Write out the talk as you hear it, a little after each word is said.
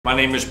My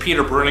name is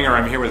Peter Berninger.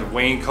 I'm here with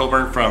Wayne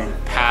Colburn from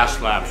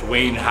Past Labs.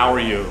 Wayne, how are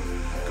you?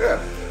 Good.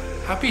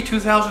 Happy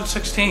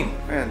 2016.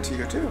 And to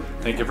you too.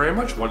 Thank you very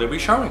much. What are we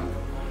showing?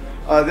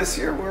 This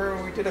year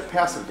we did a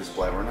passive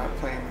display. We're not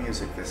playing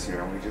music this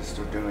year. We just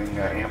are doing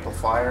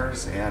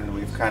amplifiers, and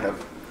we've kind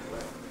of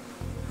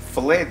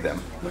filleted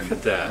them. Look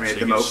at that. Made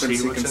them open so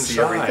you can see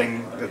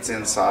everything that's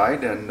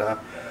inside, and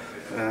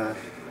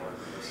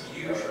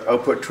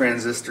output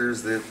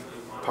transistors, the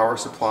power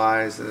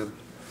supplies, the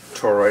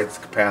toroids,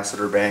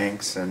 capacitor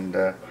banks, and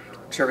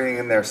everything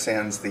in there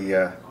sans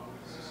the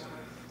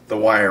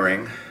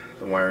wiring.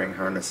 The wiring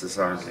harnesses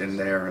aren't in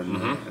there,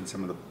 and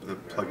some of the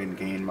plug-in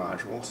gain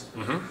modules.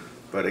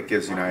 But it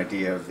gives you an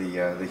idea of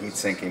the heat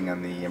sinking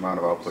and the amount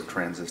of output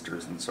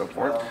transistors and so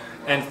forth.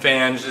 And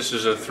fans, this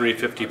is a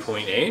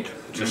 350.8,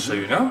 just so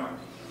you know.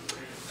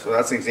 So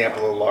that's an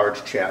example of a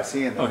large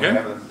chassis, and then we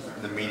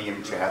have the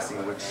medium chassis,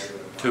 which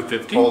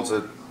 250 holds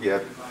a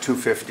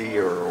 250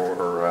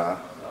 or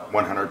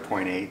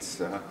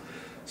 100.8s.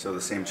 So the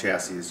same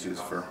chassis is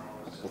used for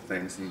multiple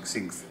things. And you can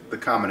see the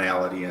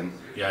commonality in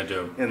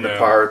the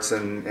parts,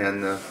 and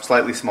the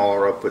slightly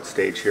smaller output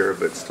stage here,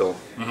 but still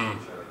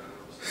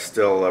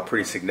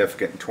pretty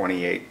significant.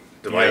 28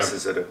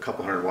 devices at a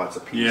couple hundred watts a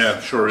piece. Yeah,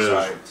 sure is.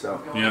 Side.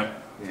 So yeah,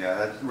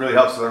 that really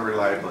helps with our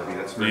reliability.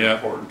 That's very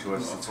important to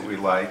us. That's what we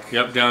like.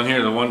 Yep, down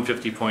here the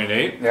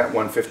 150.8. Yeah,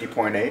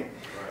 150.8,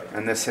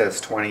 and this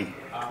has 20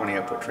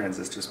 output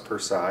transistors per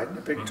side.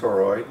 A big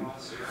toroid.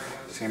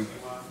 Same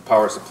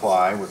power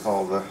supply with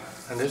all the.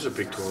 And there's a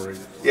big toroid.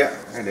 Yeah,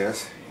 it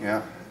is.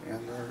 Yeah,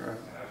 and they're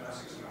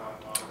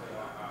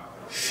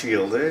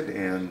shielded,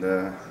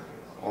 and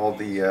all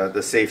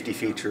the safety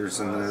features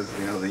and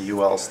the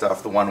UL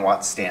stuff, the 1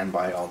 watt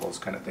standby, all those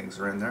kind of things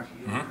are in there.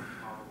 How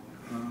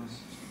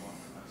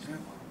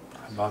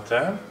about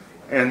that?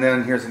 And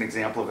then here's an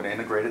example of it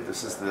integrated.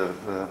 This is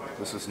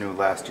this was new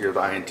last year,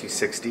 the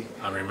INT60.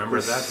 I remember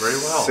that very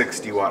well.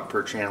 60 watt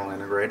per channel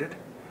integrated,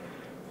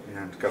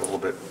 and it's got a little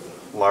bit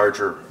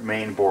larger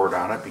main board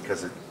on it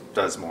because it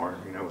does more,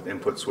 with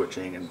input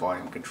switching and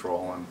volume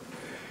control. And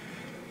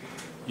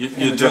you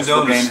do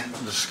notice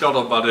the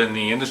scuttlebutt in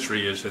the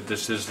industry is that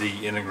this is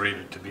the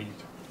integrated to beat.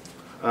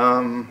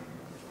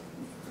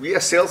 Yeah,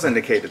 sales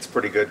indicate it's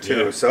pretty good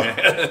too. Yeah. So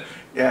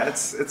yeah,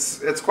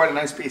 it's quite a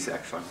nice piece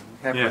actually.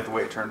 I'm happy with the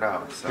way it turned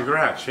out. So.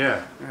 Congrats!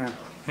 Yeah.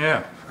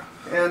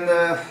 And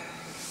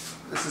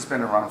this has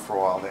been around for a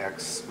while.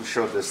 We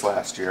showed this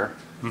last year.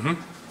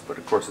 But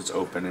of course it's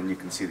open and you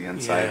can see the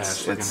inside. Yeah,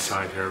 it's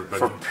inside here.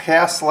 For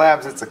Past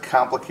Labs, it's a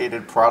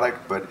complicated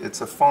product, but it's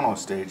a phono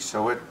stage,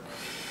 so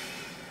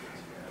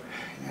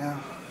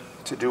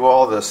to do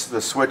all this,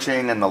 the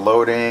switching and the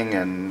loading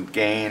and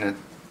gain, it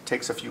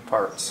takes a few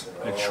parts.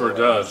 It sure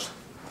does.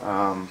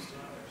 And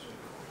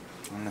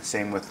the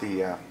same with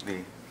the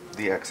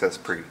XS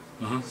Pre.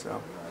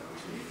 So,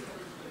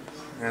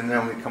 and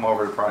then we come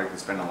over to a product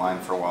that's been in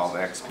line for a while, the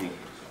XP20.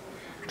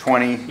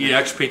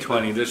 Yeah,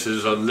 XP20. This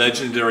is a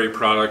legendary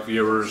product,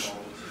 viewers.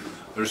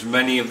 There's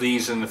many of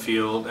these in the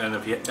field, and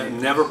if you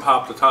never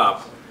pop the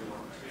top,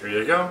 here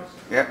you go.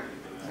 Yeah,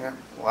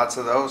 lots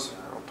of those.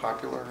 Real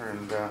popular,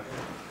 and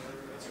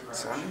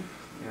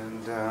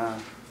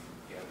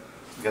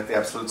you got the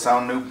Absolute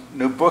Sound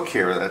new book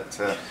here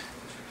that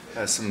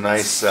has some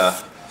nice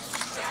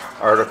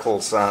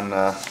articles on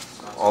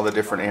all the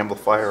different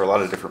a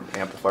lot of different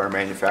amplifier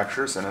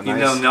manufacturers, and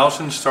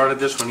Nelson started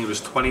this when he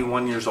was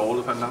 21 years old,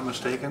 if I'm not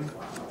mistaken.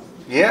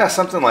 Yeah,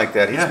 something like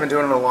that. He's been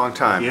doing it a long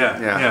time.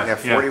 Yeah,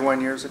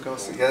 41 years ago.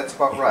 So yeah, that's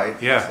about right.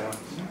 Yeah. So,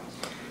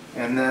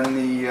 and then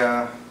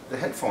the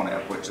headphone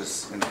amp, which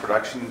is in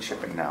production and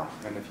shipping now.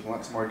 And if you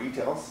want some more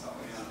details,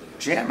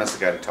 Jam is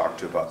the guy to talk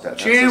to about that.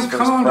 Jam,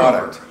 come on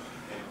over.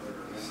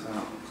 So,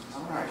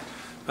 all right.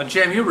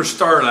 Jam, you were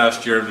star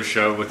last year of the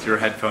show with your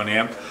headphone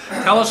amp.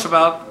 Tell us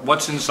about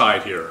what's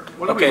inside here.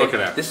 What are we looking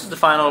at? This is the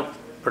final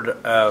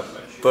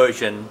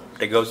version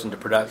that goes into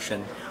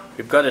production.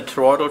 We've got a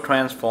toroidal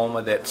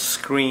transformer that's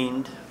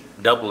screened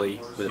doubly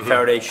with a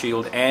Faraday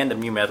shield and a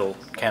mu metal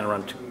can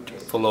run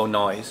for low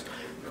noise.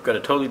 We've got a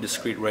totally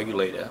discrete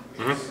regulator,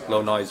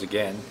 low noise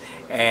again,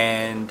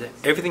 and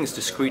everything's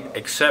discrete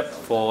except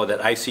for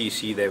that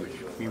ICC there, which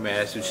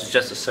is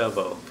just a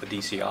servo for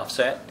DC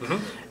offset.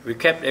 We've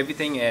kept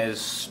everything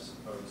as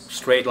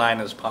straight line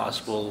as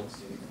possible,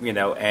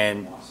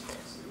 and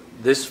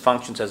this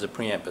functions as a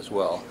preamp as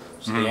well.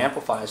 So the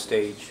amplifier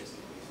stage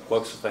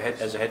works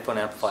as a headphone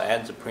amplifier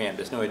and as a preamp.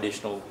 There's no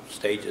additional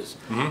stages.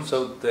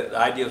 So the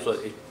idea was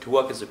to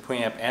work as a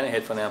preamp and a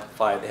headphone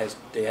amplifier,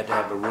 they had to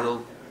have a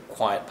real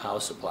quiet power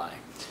supply.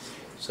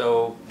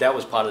 So that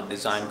was part of the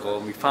design goal.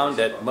 We found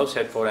that most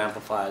headphone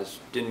amplifiers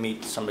didn't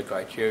meet some of the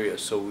criteria,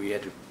 so we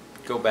had to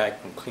go back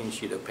and clean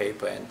sheet of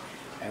paper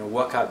and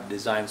work out the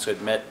design so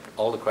it met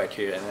all the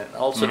criteria. And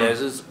also there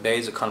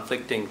is a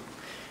conflicting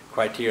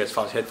criteria as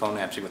far as headphone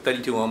amps. You've got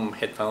 32 ohm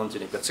headphones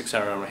and you've got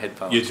 600 ohm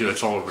headphones. You do,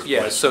 it's all over the place.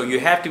 Yeah, so you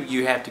have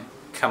to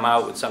come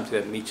out with something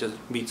that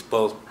meets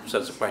both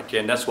sets of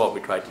criteria, and that's what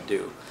we tried to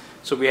do.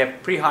 So we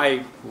have pretty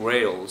high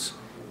rails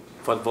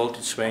for the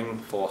voltage swing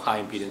for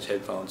high impedance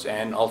headphones,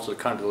 and also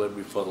current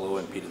delivery for the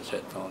low impedance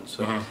headphones.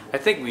 So I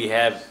think we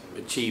have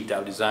achieved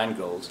our design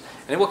goals,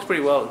 and it works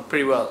pretty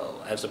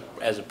well as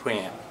a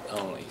preamp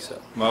only.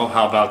 So. Well,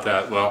 how about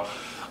that? Well,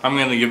 I'm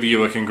going to give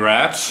you a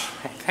congrats.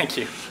 Thank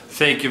you.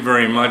 Thank you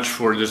very much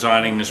for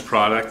designing this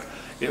product.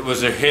 It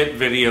was a hit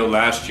video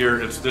last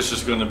year. This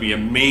is going to be a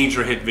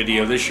major hit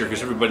video this year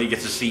because everybody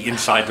gets to see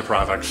inside the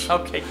products.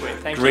 Okay, great.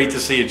 Thank you. Great to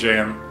see you,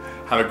 Jam.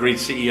 Have a great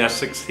CES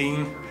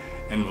 16,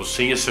 and we'll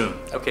see you soon.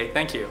 Okay,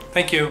 thank you.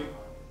 Thank you.